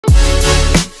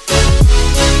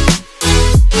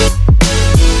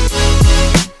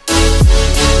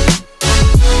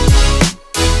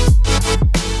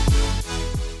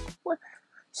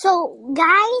So,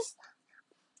 guys,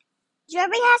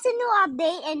 Jeremy has a new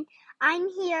update, and I'm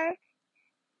here,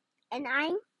 and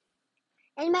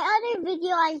in my other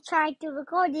video I tried to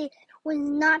record it was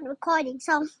not recording.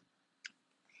 So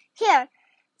here,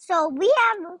 so we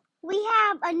have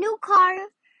a new car.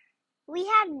 We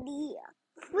have the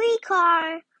free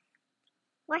car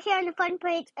right here on the front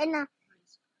page, and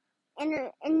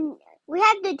we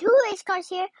have the two race cars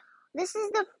here. This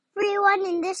is the free one,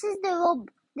 and this is the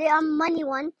money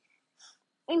one.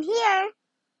 And here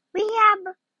we have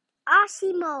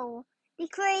Osimo, the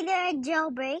creator of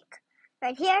Jailbreak,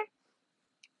 right here.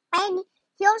 And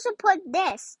he also put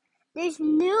this. There's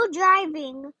new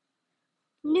driving.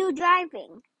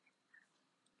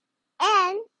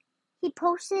 And he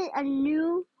posted a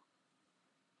new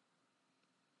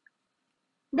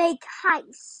big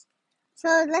heist.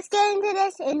 So let's get into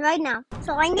this right now.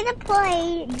 So I'm gonna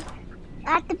play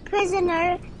at the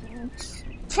prisoner.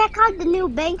 Check out the new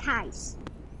bank heist.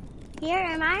 Here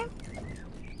am I.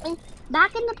 And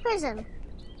back in the prison.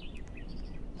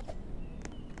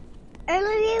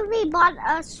 Earlier we bought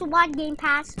a SWAT game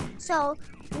pass, so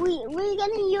we're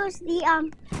gonna use the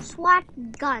SWAT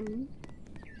gun.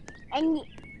 And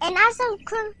as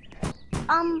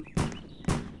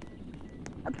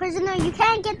a prisoner, you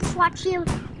can't get the SWAT shield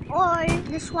or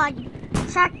the SWAT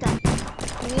shotgun.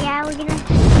 Yeah, we're gonna.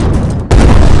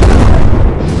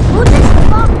 Who just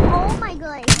bumped? Oh my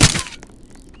god!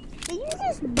 Did you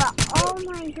just bump? Oh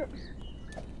my god!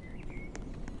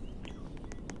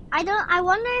 I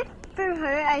wonder if for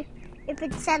her, if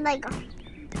it said like,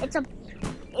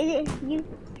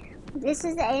 this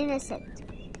is the innocent.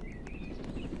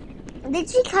 Did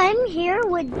she come here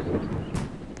with?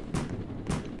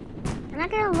 I'm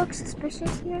not gonna look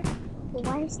suspicious here.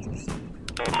 What is this?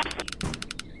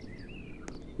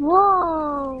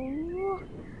 Whoa!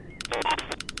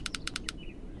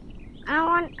 I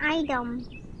want item.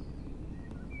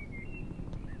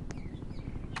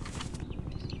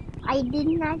 I did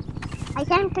not. I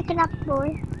can't pick it up,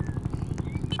 boy.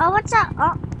 Oh, what's up?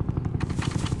 Oh.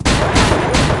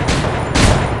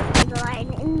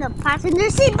 I'm in the passenger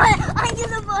seat, but I'm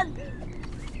gonna run.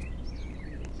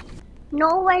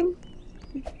 No one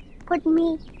put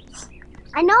me.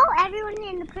 I know everyone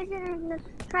in the prison is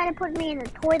trying to put me in the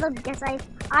toilet because I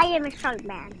am a sharp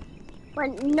man.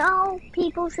 But no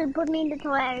people should put me in the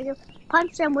toilet. I just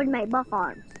punch them with my buff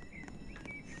arms.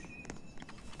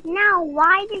 Now,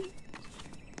 why did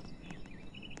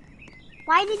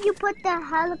you put the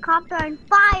helicopter on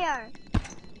fire?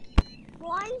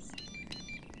 Boys?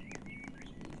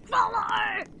 Follow!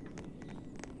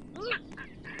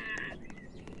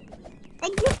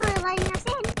 Thank you for letting us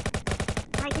in.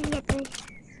 I can get this.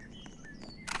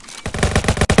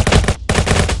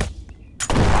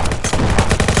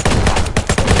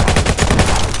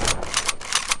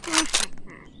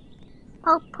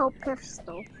 Popo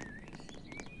pistol.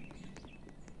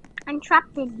 I'm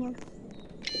trapped in here.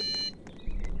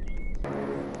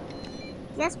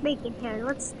 Let's break it here.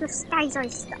 Let's disguise our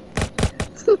stuff.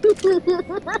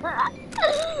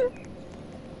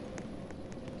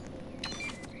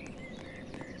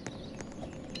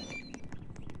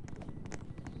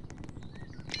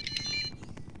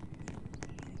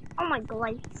 Oh my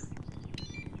god.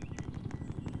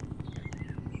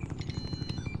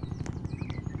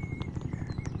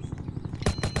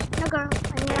 No girl, I'm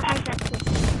gonna hide that too.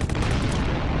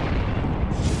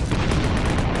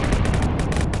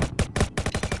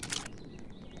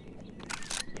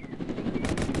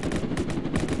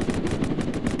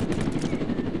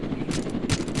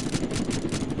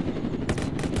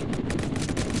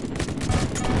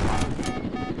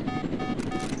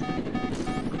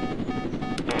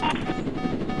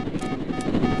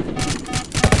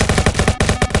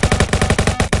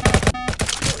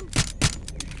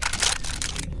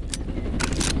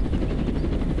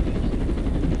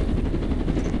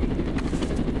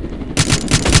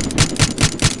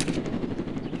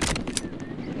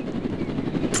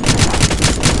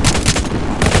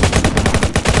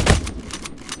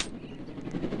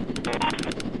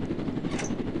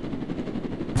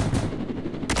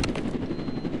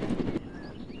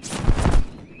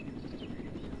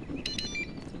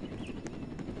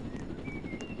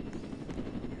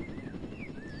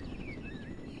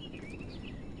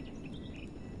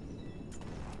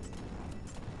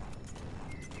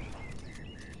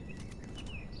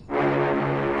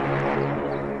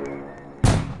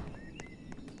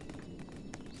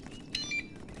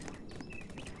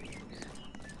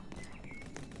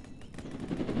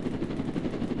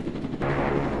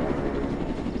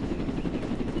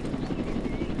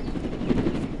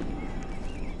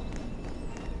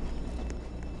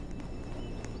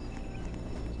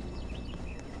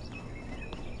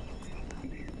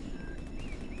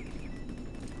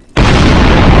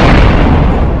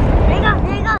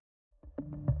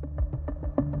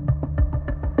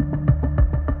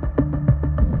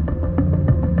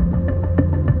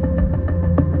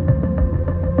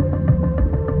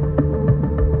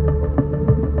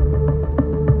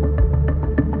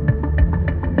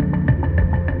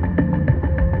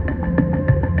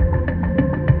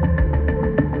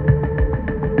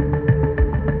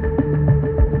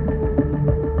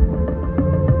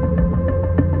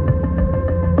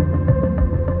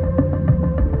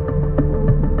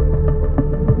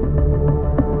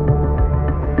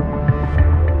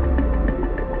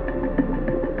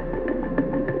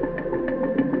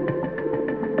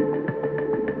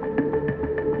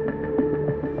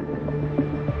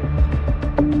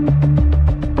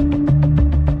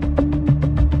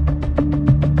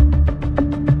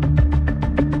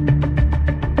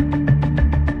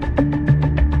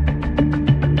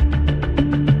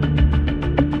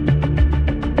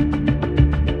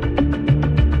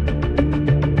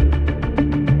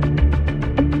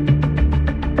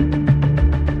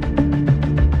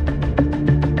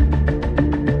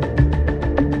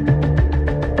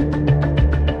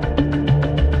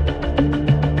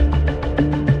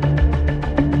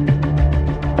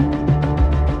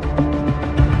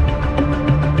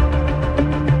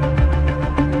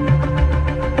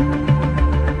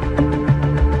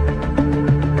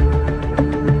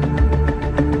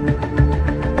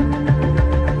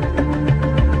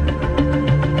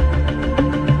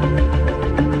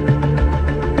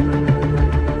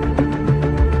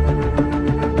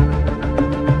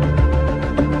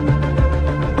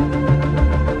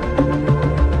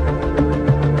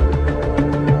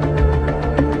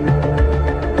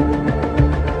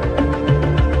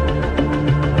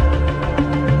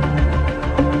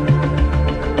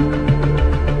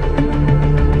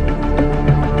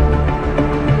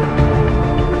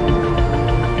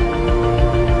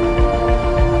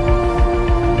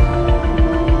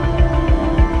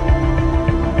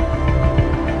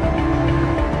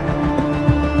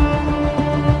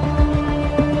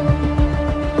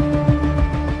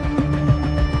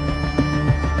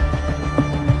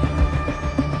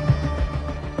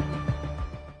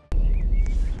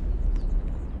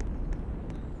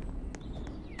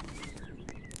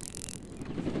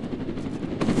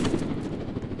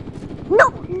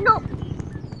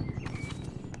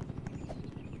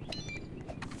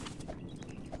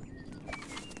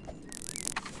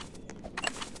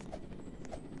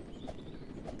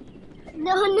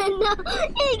 No, no, no.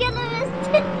 You're gonna miss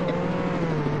it.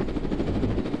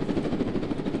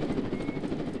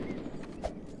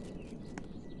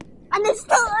 And it's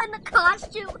still in the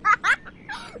costume.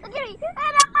 Look at me.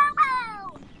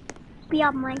 Be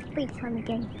on my space on the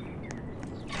game.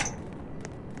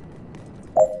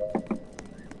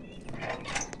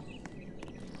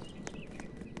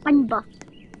 Unbuff.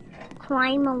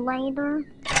 Climb a ladder.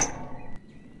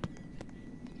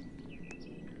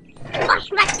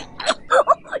 Flashback.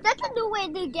 Oh, that's a new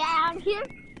way to get out of here.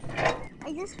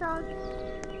 I just found.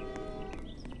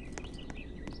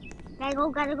 Gotta go,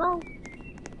 gotta go.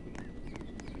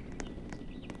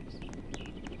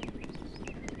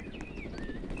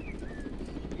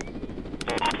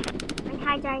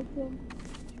 Hi guys.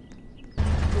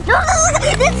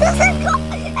 This isn't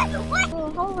going.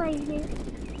 Oh, hold right here.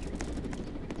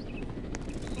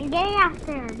 I'm getting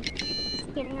after him.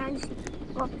 Just kidding. I just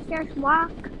go upstairs,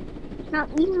 walk. Now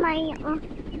eat my.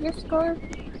 Just go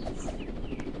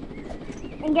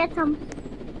and get some.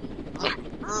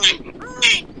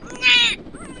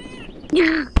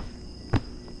 He's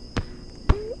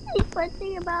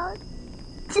fussing about.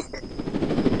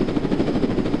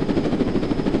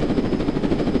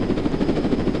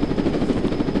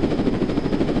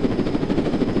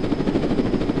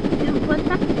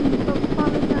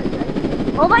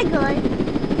 Oh my god.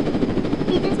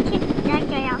 He just kicked that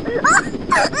guy out.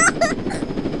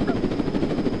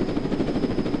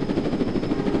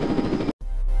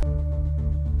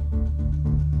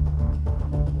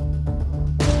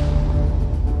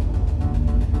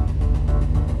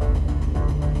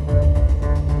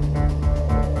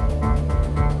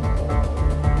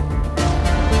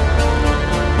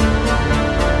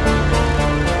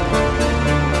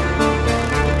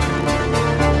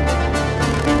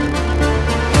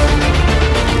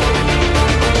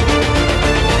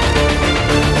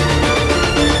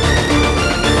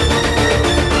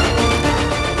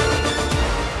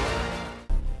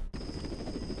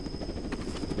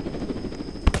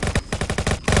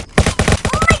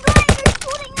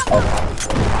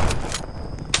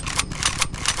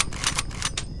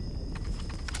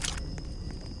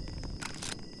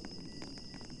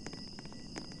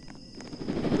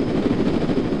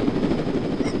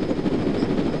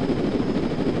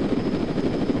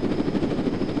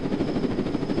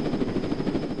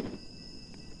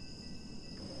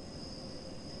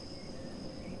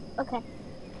 Okay.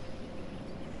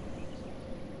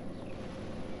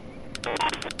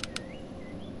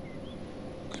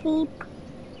 Keep.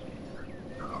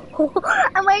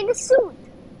 I'm wearing the suit.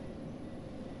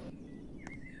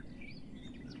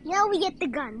 Now we get the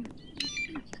gun.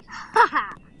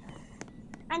 Haha.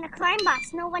 And the crime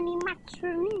boss, nobody match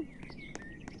for me.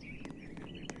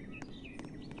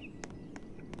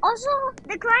 Also,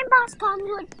 the crime boss comes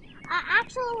with an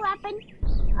actual weapon,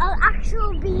 an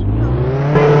actual vehicle.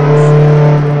 The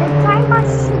crime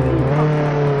boss should be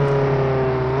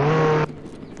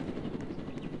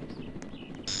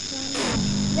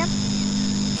Yep.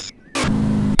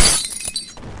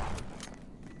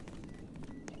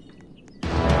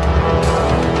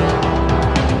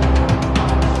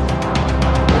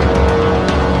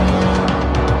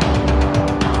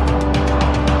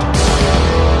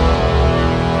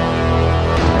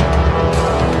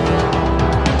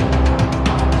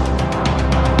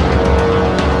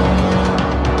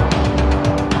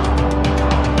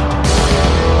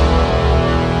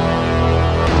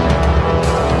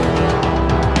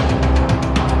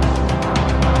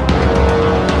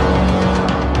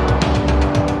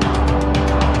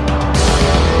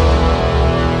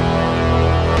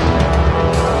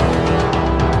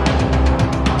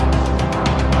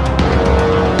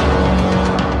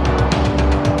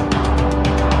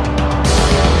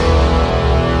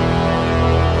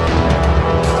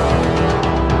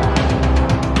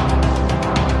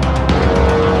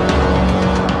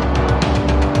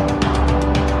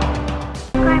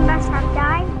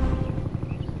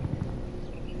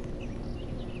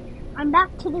 I'm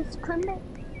back to this criminal.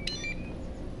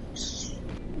 See?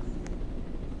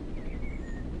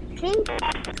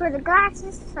 For the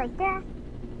glasses, like that.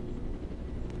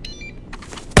 Yes.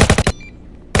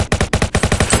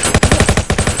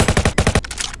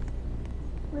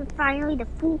 We're finally the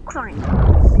full crime.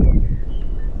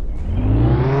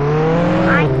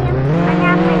 I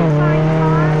have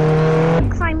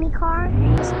my crimey car.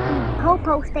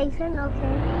 Popo station,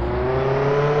 okay.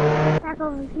 Back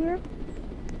over here.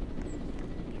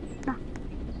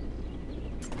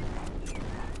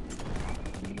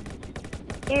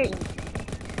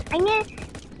 I'm gonna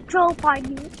throw a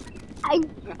party. I'm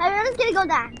just gonna go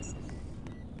dance.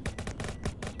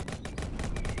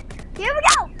 Here we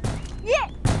go! Yeah!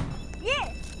 Yeah!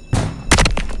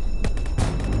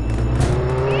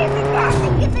 There's a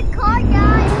dancing in the car,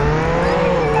 guys.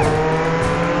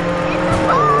 It's a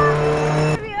party.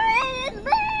 It's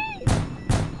me.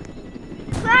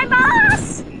 Crime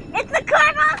boss. It's the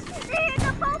crime boss. They're in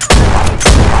the phone.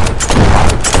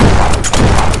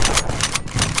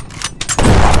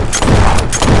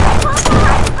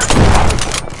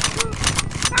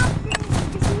 Stop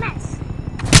this mess.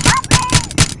 Stop it.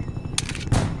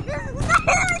 This is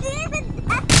not even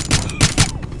that.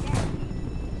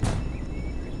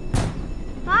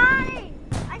 Hi!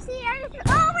 I see everything.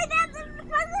 Oh, my dad's in the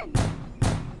present!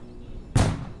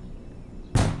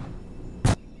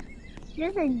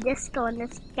 There's a disco in the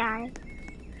sky.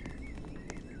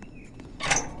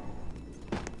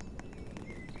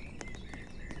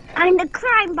 I'm the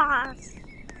crime boss.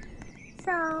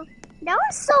 So, that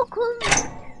was so cool.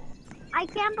 I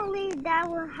can't believe that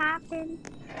will happen.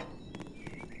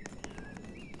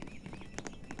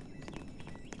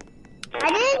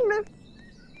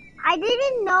 I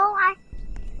didn't know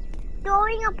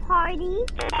throwing a party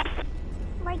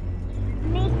like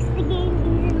makes the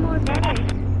game even more better.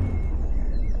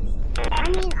 I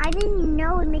mean, I didn't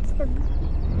know it makes the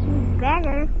game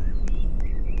better.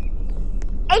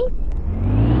 And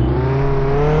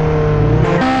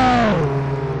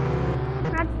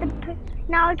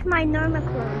now it's my normal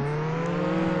clothes.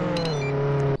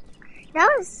 That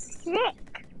was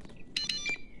sick.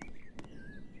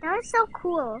 That was so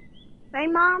cool. Right,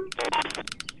 Mom?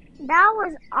 That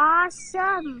was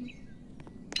awesome.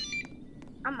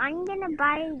 I'm gonna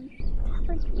buy.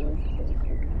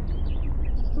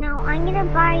 Now I'm gonna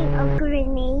buy a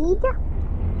grenade.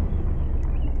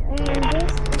 And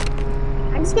this.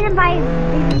 I'm just gonna buy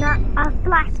a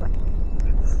flashlight.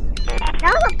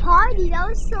 That was a party. That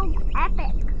was so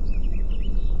epic.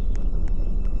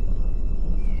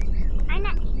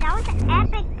 That was an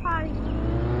epic party.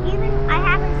 Even I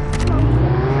haven't smoked it,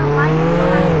 so I don't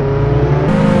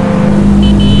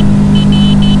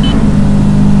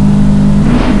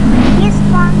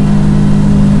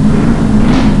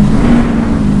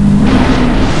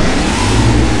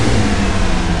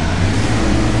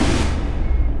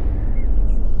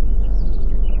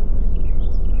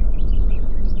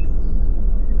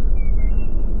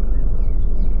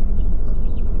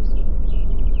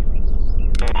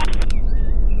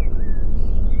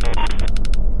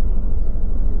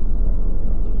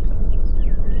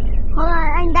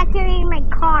decorating my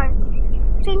car.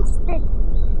 Change the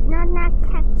not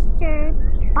texture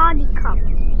body color.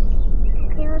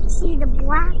 Okay, let's see the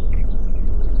black.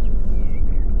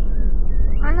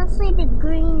 Honestly, the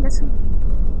green doesn't.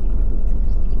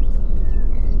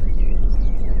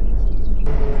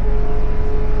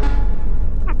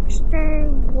 Texture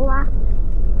black.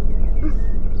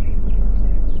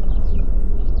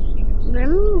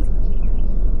 Rims.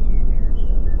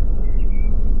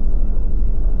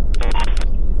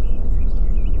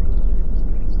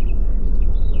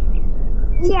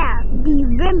 Yeah, the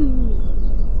rims,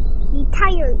 the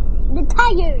tires,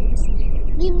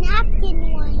 the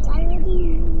napkin ones.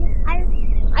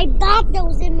 I bought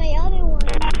those in my other one.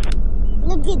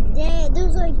 Look at that,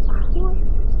 those are cool.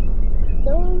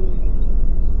 Those.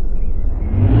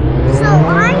 So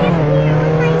I am here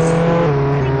with my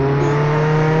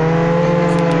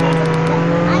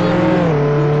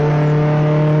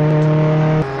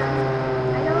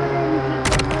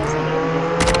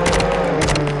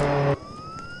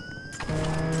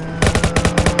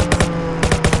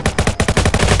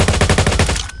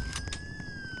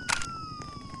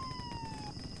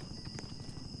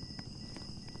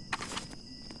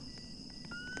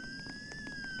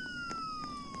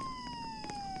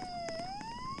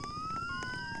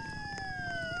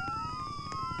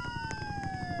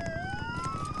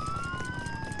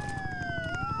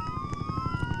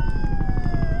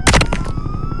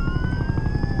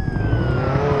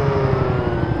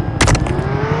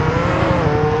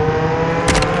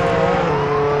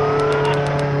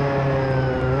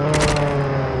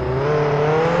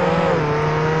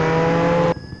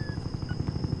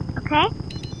Okay,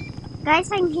 guys,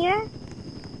 I'm here.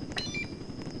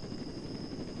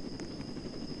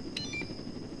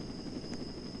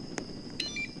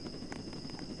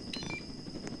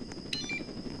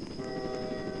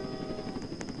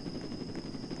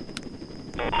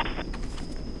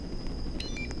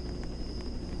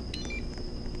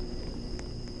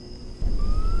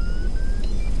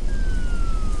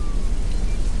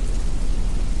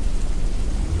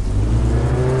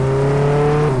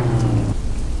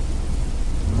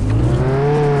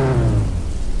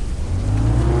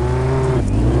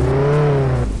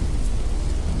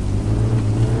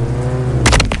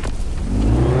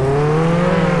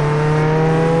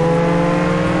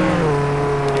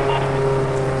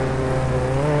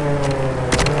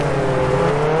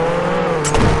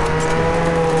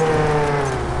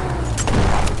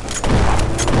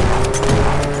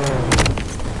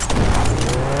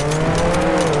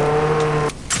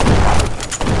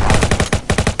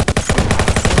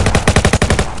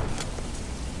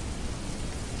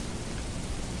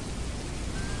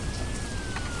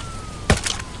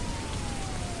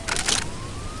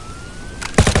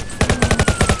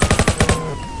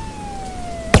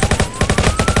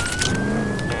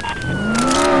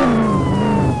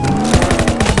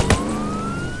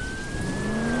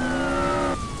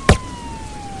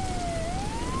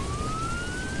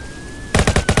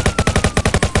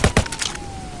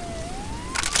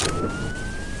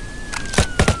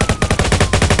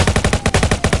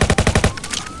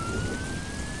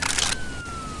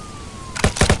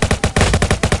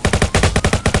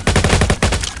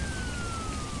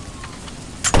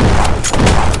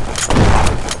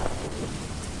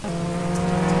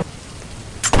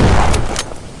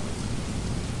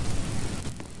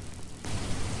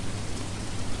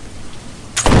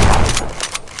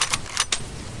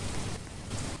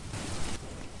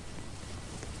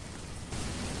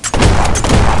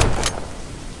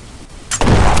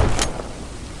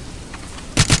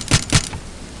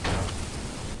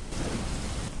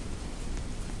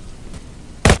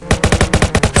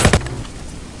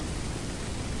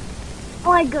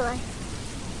 good.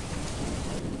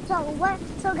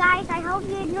 So guys, I hope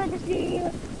you enjoyed this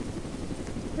video.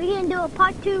 We're gonna do a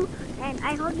part 2, and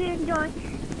I hope you enjoy.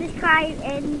 Subscribe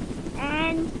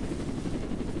and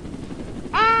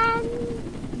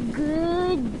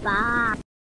goodbye.